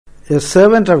a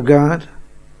servant of God.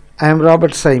 I am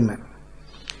Robert Simon.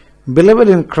 Beloved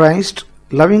in Christ,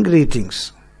 loving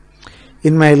greetings.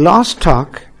 In my last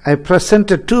talk, I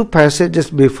presented two passages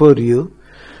before you,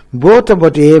 both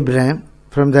about Abraham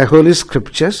from the Holy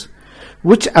Scriptures,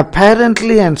 which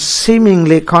apparently and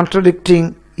seemingly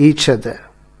contradicting each other.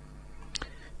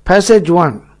 Passage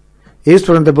 1 is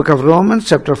from the book of Romans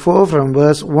chapter 4 from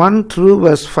verse 1 through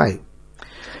verse 5.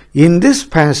 In this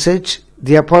passage,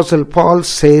 the Apostle Paul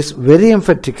says very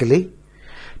emphatically,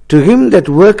 "To him that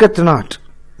worketh not,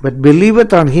 but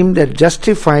believeth on him that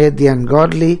justifieth the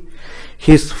ungodly,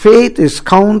 his faith is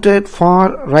counted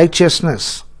for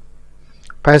righteousness."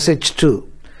 Passage 2.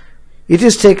 It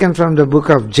is taken from the book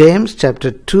of James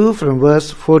chapter 2 from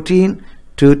verse 14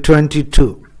 to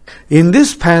 22. In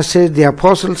this passage, the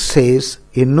Apostle says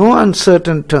in no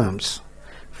uncertain terms,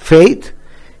 faith,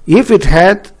 if it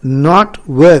hath not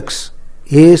works,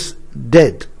 is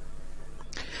dead.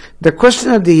 The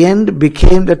question at the end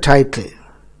became the title.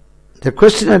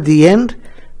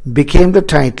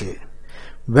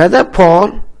 Whether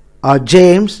Paul or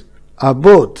James or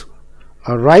both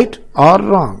are right or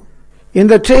wrong. In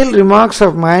the tail remarks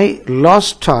of my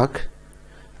last talk,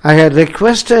 I had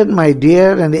requested my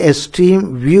dear and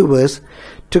esteemed viewers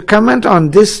to comment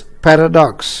on this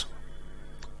paradox,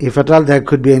 if at all there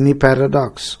could be any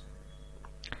paradox.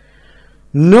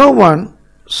 No one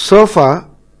so far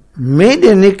made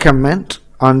any comment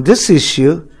on this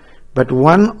issue but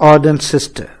one ardent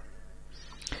sister.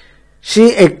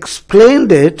 She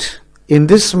explained it in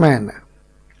this manner.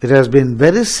 It has been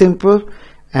very simple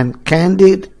and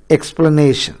candid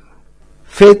explanation.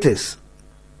 Faith is,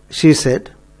 she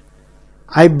said,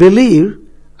 I believe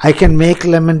I can make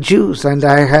lemon juice and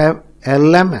I have a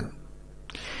lemon.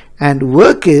 And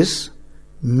work is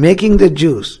making the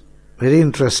juice. Very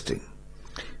interesting.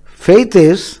 Faith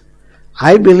is,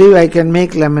 I believe I can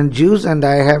make lemon juice and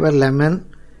I have a lemon.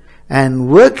 And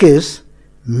work is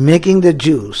making the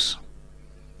juice.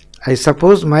 I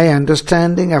suppose my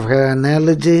understanding of her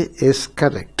analogy is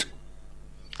correct.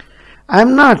 I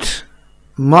am not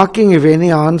mocking if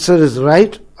any answer is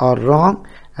right or wrong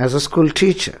as a school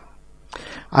teacher.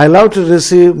 I love to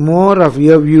receive more of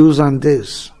your views on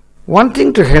this. One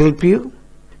thing to help you,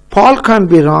 Paul can't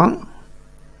be wrong,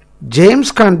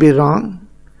 James can't be wrong,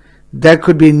 there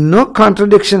could be no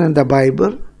contradiction in the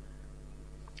Bible.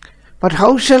 But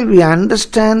how shall we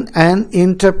understand and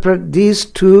interpret these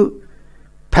two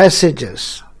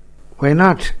passages? Why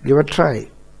not? Give a try.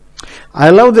 I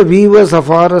love the viewers of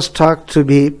RS Talk to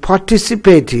be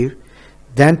participative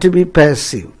than to be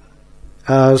passive.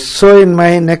 So in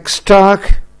my next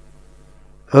talk,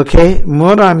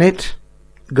 more on it,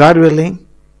 God willing.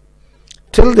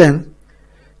 Till then,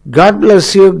 God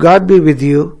bless you, God be with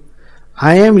you.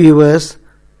 I am yours,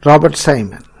 Robert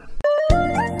Simon.